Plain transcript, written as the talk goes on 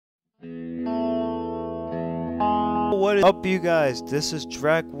What is up, you guys? This is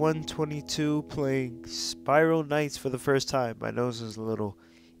Drac122 playing Spiral Kights for the first time. My nose is a little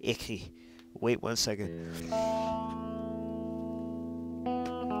icky. Wait 1 second.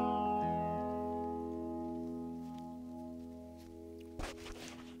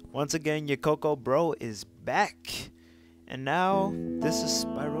 Once again, your Coco Bro is back. And now, this is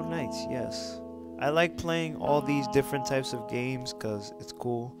Spiral Kights, yes. I like playing all these different types of games because it's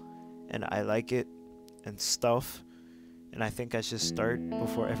cool. And I like it and stuff. And I think I should start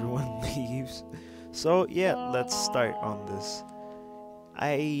before everyone leaves. So yeah, let's start on this.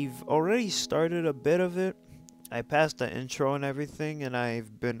 I've already started a bit of it. I passed the intro and everything, and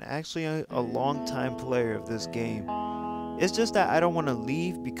I've been actually a long time player of this game. It's just that I don't want to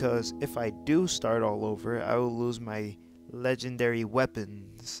leave because if I do start all over, I will lose my legendary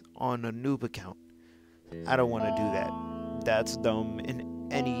weapons on a noob account. I don't want to do that. That's dumb in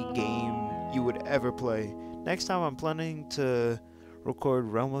any game you would ever play. Next time I'm planning to record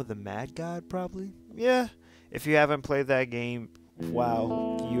Realm of the Mad God, probably. Yeah, if you haven't played that game,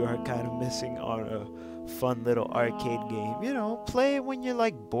 wow, you are kind of missing on a fun little arcade game. You know, play it when you're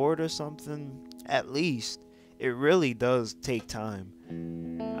like bored or something, at least. It really does take time.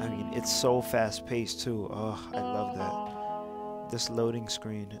 I mean, it's so fast paced too. Oh, I love that. This loading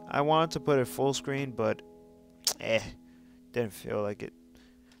screen. I wanted to put it full screen, but didn't feel like it.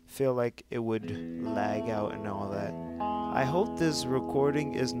 Feel like it would lag out and all that. I hope this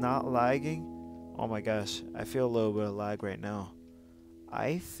recording is not lagging. Oh my gosh, I feel a little bit of lag right now.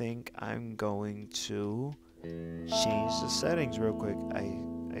 I think I'm going to change the settings real quick.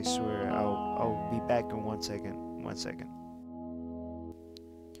 I swear I'll be back in 1 second. 1 second.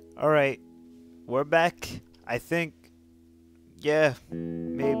 Alright, we're back. I think, yeah,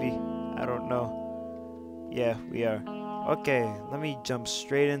 maybe, I don't know. Yeah, we are. Okay, let me jump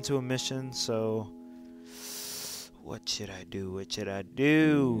straight into a mission. So, what should I do? What should I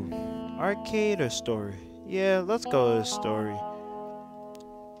do? Arcade or story? Yeah, let's go to story.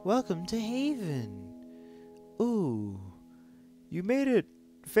 Welcome to Haven. Ooh, you made it.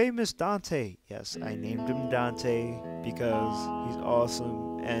 Famous Dante. Yes, I named him Dante because he's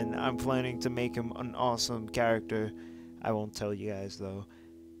awesome, and I'm planning to make him an awesome character. I won't tell you guys though.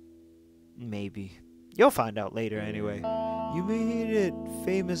 Maybe. You'll find out later anyway. You made it,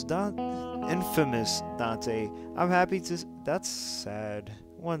 famous infamous Dante. I'm happy to. That's sad.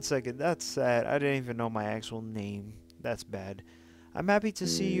 1 second, that's sad. I didn't even know my actual name. That's bad. I'm happy to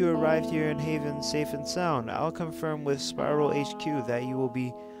see you arrived here in Haven safe and sound. I'll confirm with Spiral HQ that you will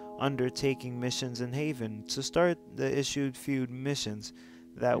be undertaking missions in Haven. To start the issued feud missions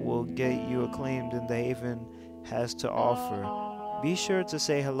that will get you acclaimed in the Haven has to offer. Be sure to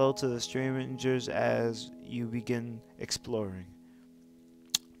say hello to the strangers as you begin exploring.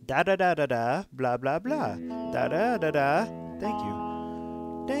 Da da da da da, blah blah blah. Da da da da. Thank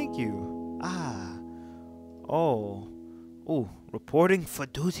you. Thank you. Ah. Oh. Oh, reporting for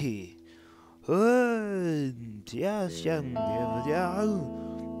duty. Yes, yeah.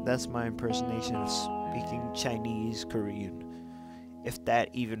 That's my impersonation of speaking Chinese Korean. If that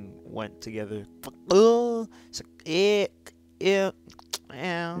even went together. Yeah,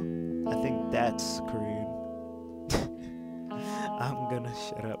 I think that's Korean. I'm gonna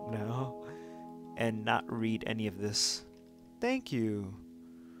shut up now and not read any of this. Thank you.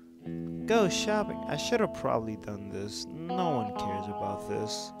 Go shopping. I should have probably done this. No one cares about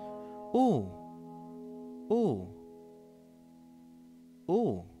this. Ooh. Ooh.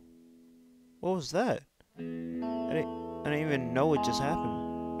 Ooh. What was that? I didn't even know what just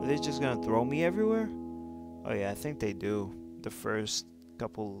happened. Are they just gonna throw me everywhere? Oh yeah, I think they do. The first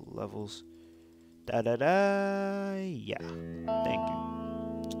couple levels. Da da da. Yeah. Thank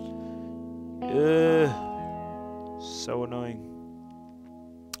you. So annoying.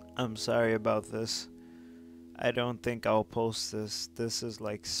 I'm sorry about this. I don't think I'll post this. This is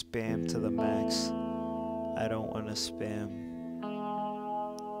like spam to the max. I don't want to spam.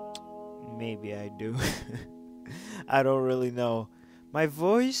 Maybe I do. I don't really know. My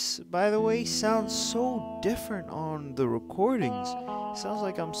voice, by the way, sounds so different on the recordings. It sounds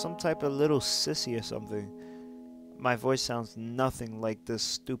like I'm some type of little sissy or something. My voice sounds nothing like this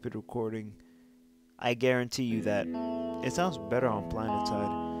stupid recording. I guarantee you that. It sounds better on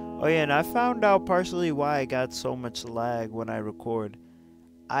Planetide. Oh yeah, and I found out partially why I got so much lag when I record.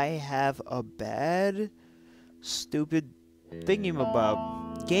 I have a bad, stupid thingamabob.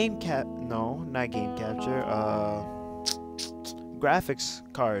 Not game capture, graphics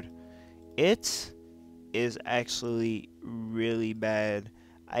card. It is actually really bad.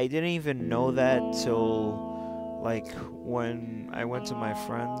 I didn't even know that till like when I went to my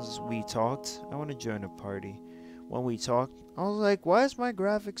friends, we talked. I want to join a party. when we talked. I was like, why is my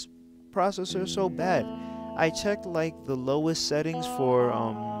graphics processor so bad? I checked like the lowest settings for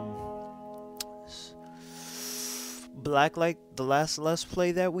Blacklight, the last Let's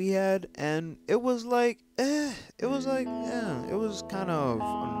Play that we had, and it was like, it was like, it was kind of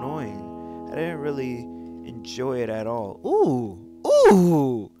annoying. I didn't really enjoy it at all.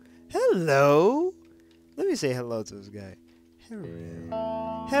 Ooh, hello. Let me say hello to this guy.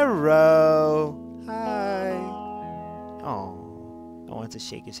 Hello, hi. Oh, I want to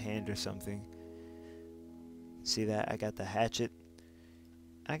shake his hand or something. See that? I got the hatchet.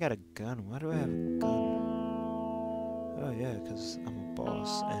 I got a gun. Why do I have a gun? Oh yeah, because I'm a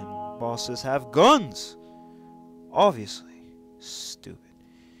boss, and bosses have guns! Obviously. Stupid.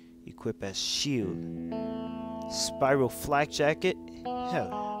 Equip as shield. Spiral flak jacket? Hell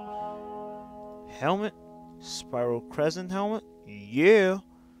yeah. Helmet? Spiral crescent helmet? Yeah!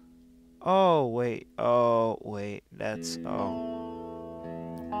 Oh wait, that's, equip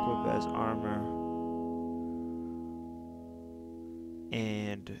as armor.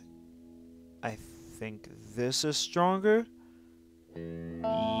 And I think this is stronger.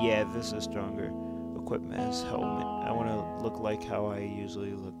 Yeah, this is stronger. Equipment as helmet. I want to look like how I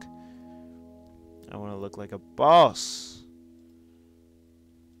usually look. I want to look like a boss.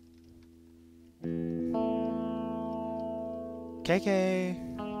 KK,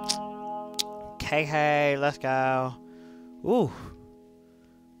 let's go. Ooh.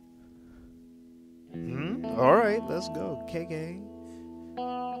 Alright, let's go. KK.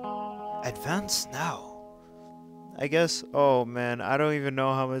 Advance now. I guess, oh man, I don't even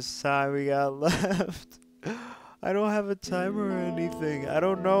know how much time we got left. I don't have a timer or anything. I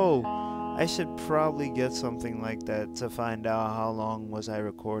don't know. I should probably get something like that to find out how long was I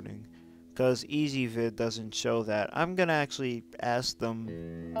recording. Because EasyVid doesn't show that. I'm gonna actually ask them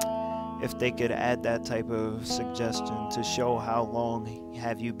if they could add that type of suggestion to show how long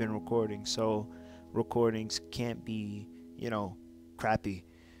have you been recording. So recordings can't be, you know, crappy.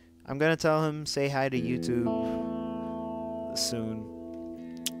 I'm gonna tell him say hi to YouTube soon.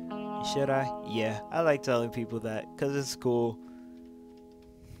 Should I? Yeah, I like telling people that because it's cool.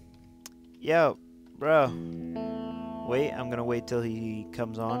 Yo, bro. Wait, I'm gonna wait till he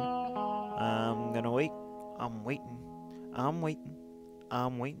comes on. I'm gonna wait. I'm waiting. I'm waiting.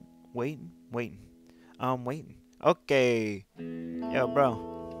 I'm waiting. Waiting. I'm waiting. Okay. Yo,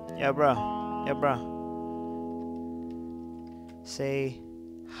 bro. Yo, bro. Yo, bro. Say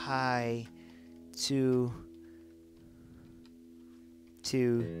hi to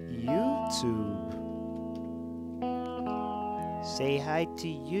YouTube. Say hi to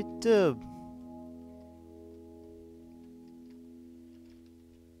YouTube.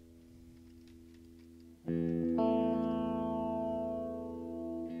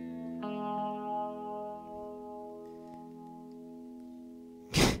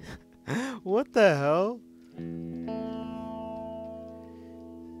 What the hell?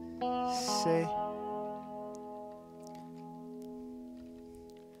 Say.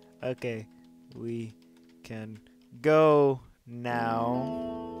 Okay, we can go now.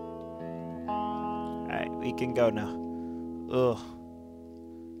 Alright, we can go now. Ugh.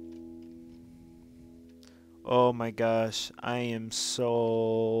 Oh my gosh, I am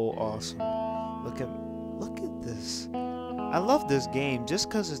so awesome. Look at this. I love this game just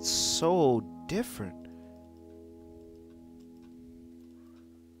because it's so different.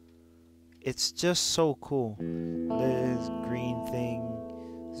 It's just so cool. This green thing,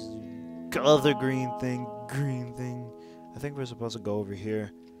 this other green thing. I think we're supposed to go over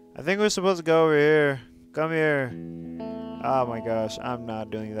here. Come here. Oh my gosh, I'm not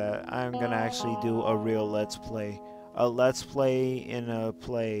doing that. I'm gonna actually do a real let's play. A let's play in a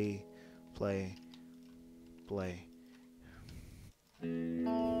play.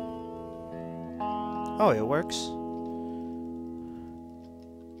 Oh, it works.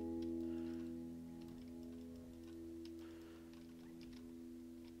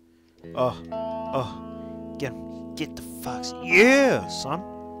 Get the fox. Yeah, son.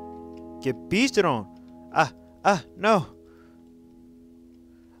 Get beasted on. No.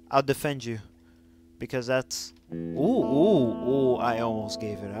 I'll defend you. Because that's... Ooh, I almost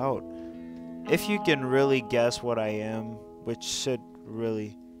gave it out. If you can really guess what I am, which should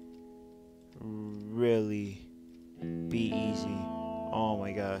really be easy. Oh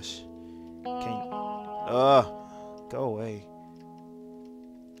my gosh. Can you... Go away.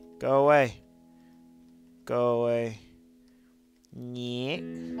 Go away. Go away. Nyeh.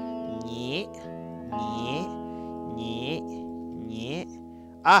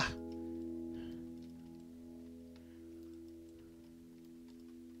 Ah!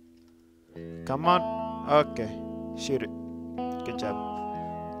 Come on. Okay. Shoot it. Good job.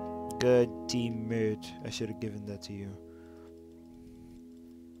 Good teammate. I should have given that to you.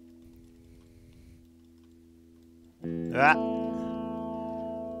 Ah!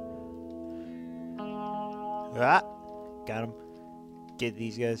 Ah! Got him. Get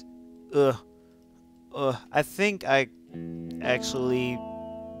these guys. Ugh. Ugh. I think I actually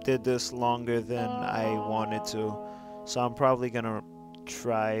did this longer than I wanted to. So I'm probably gonna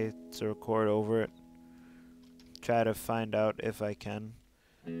try to record over it. Try to find out if I can.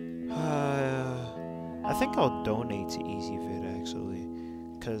 I think I'll donate to EasyVid actually,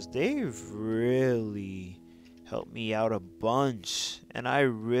 because they've really helped me out a bunch, and I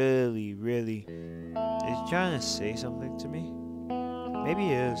really, really... Is he trying to say something to me? Maybe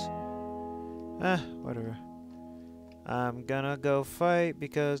he is. Whatever. I'm gonna go fight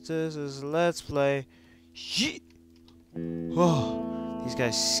because this is Let's Play. Shit! Oh, these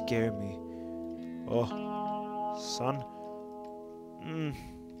guys scare me. Oh, son.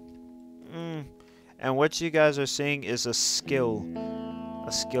 And what you guys are seeing is a skill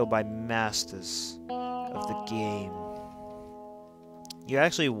by masters of the game. You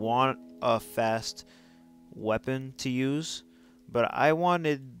actually want a fast weapon to use, but I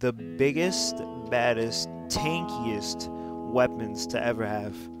wanted the biggest, baddest, tankiest weapons to ever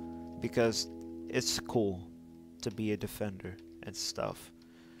have, because it's cool to be a defender and stuff.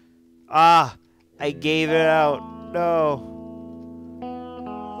 Ah, I gave it out. No.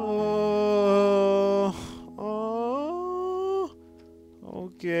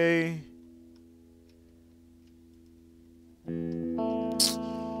 Okay.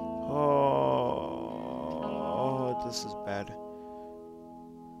 Oh, this is bad.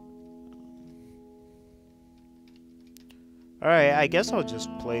 Alright, I guess I'll just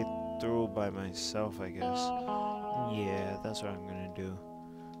play through by myself, I guess. Yeah, that's what I'm gonna do.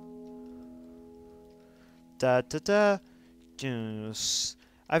 Da da da. Just...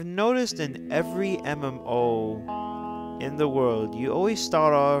 I've noticed in every MMO in the world, you always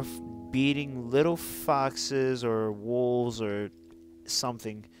start off beating little foxes or wolves or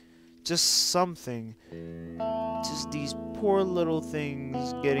something. Just something. Just these poor little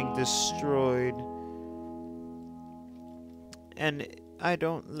things getting destroyed. And I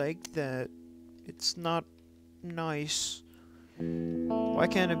don't like that. It's not nice. Why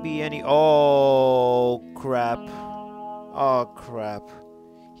can't it be any... Oh, crap. Oh, crap.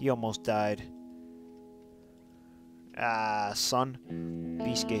 He almost died. Ah, son.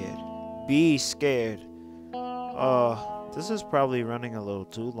 Be scared. Be scared. This is probably running a little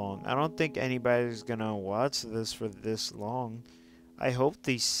too long. I don't think anybody's gonna watch this for this long. I hope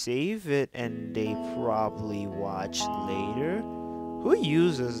they save it and they probably watch later. Who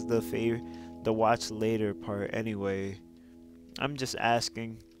uses the watch later part anyway? I'm just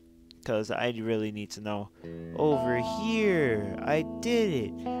asking, because I really need to know. Over here. I did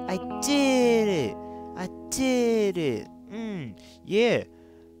it. I did it. I did it. Yeah.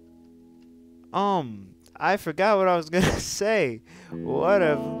 I forgot what I was gonna say.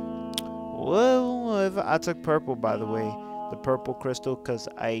 Whatever. Whatever. I took purple, by the way. The purple crystal, because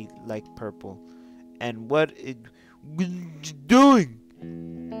I like purple. And what you doing?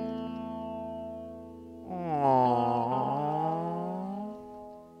 Aww.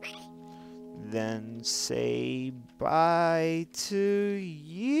 Then say bye to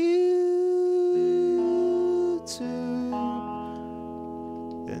you too.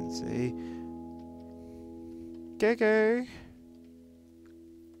 Then say KK.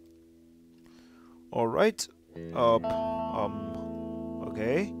 Alright.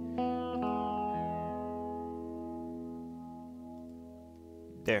 Okay.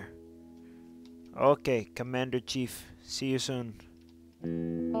 There. Okay, Commander Chief. See you soon.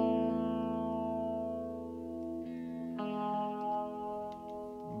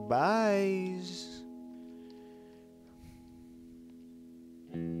 Byes.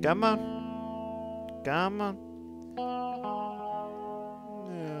 Come on. Come on.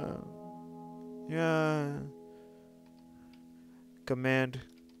 Yeah. Command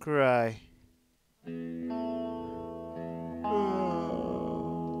cry.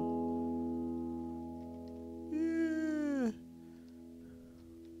 Yeah.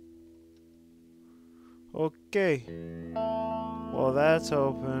 Okay. Well, that's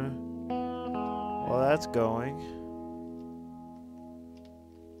open. Well, that's going.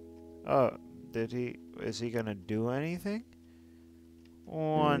 Oh, is he gonna do anything?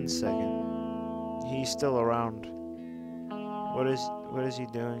 1 second. He's still around. What is he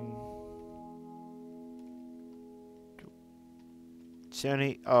doing? Shouldn't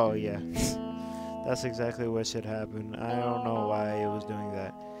he? Oh yeah. That's exactly what should happen. I don't know why it was doing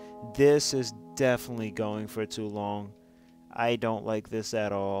that. This is definitely going for too long. I don't like this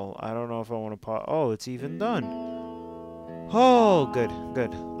at all. I don't know if I want to pause. Oh, it's even done. Oh, good,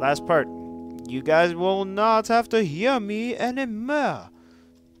 good. Last part. You guys will not have to hear me anymore.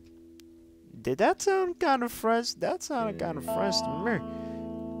 Did that sound kind of French? That sounded kind of French to me.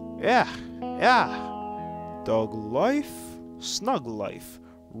 Yeah, yeah. Dog life, snug life,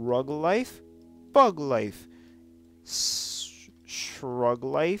 rug life, bug life, shrug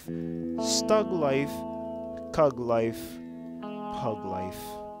life, stug life, cug life, pug life,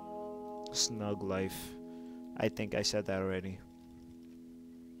 snug life. I think I said that already.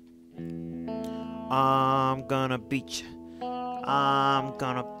 I'm gonna beat you. I'm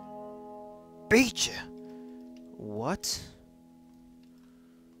gonna beat you. What?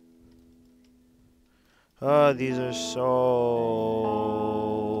 Oh, these are so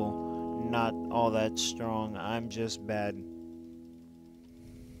not all that strong. I'm just bad.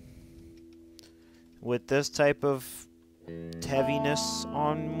 With this type of heaviness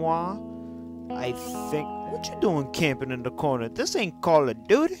on moi, I think... What you doing camping in the corner? This ain't Call of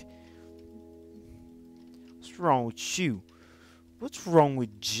Duty. What's wrong with you? What's wrong with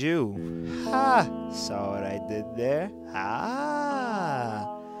you? Ha! Saw what I did there?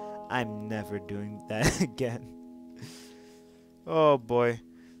 Ha! I'm never doing that again. Oh boy.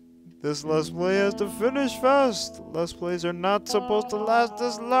 This Let's Play has to finish fast. Let's Plays are not supposed to last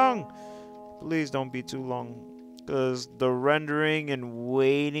this long. Please don't be too long. Because the rendering and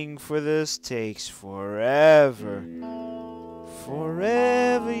waiting for this takes forever.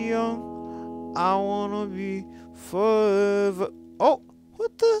 Forever young. I wanna be forever. Oh,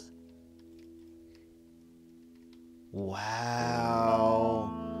 what the? Wow.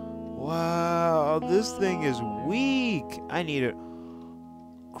 Wow, this thing is weak. I need it.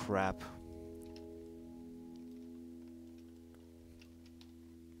 Crap.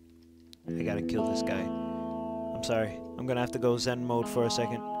 I gotta kill this guy. I'm sorry. I'm gonna have to go Zen mode for a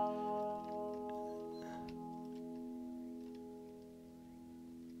second.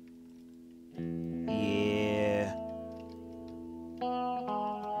 Yeah.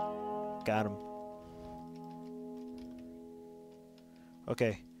 Got him.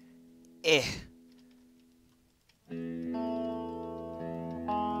 Okay. Eh.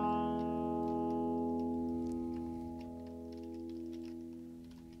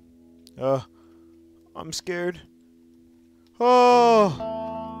 I'm scared.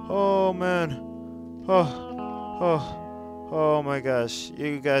 Oh man. Oh my gosh.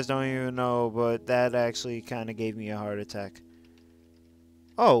 You guys don't even know, but that actually kind of gave me a heart attack.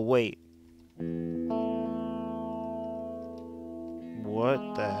 Oh, wait.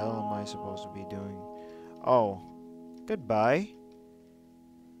 What the hell am I supposed to be doing? Oh. Goodbye.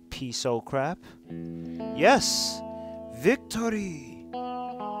 Piece of crap. Yes! Victory!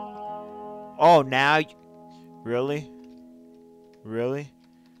 Oh, now... Really? Really?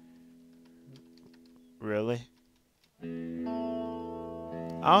 Really? I'm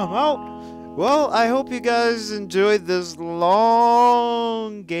out. Well, I hope you guys enjoyed this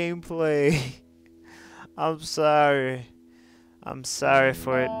long gameplay. I'm sorry. I'm sorry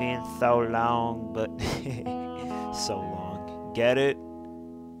for it being so long, but so long. Get it?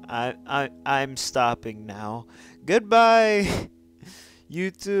 I'm stopping now. Goodbye,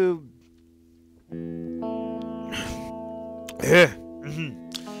 YouTube.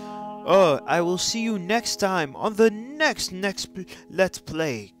 I will see you next time on the next Let's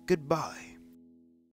Play. Goodbye.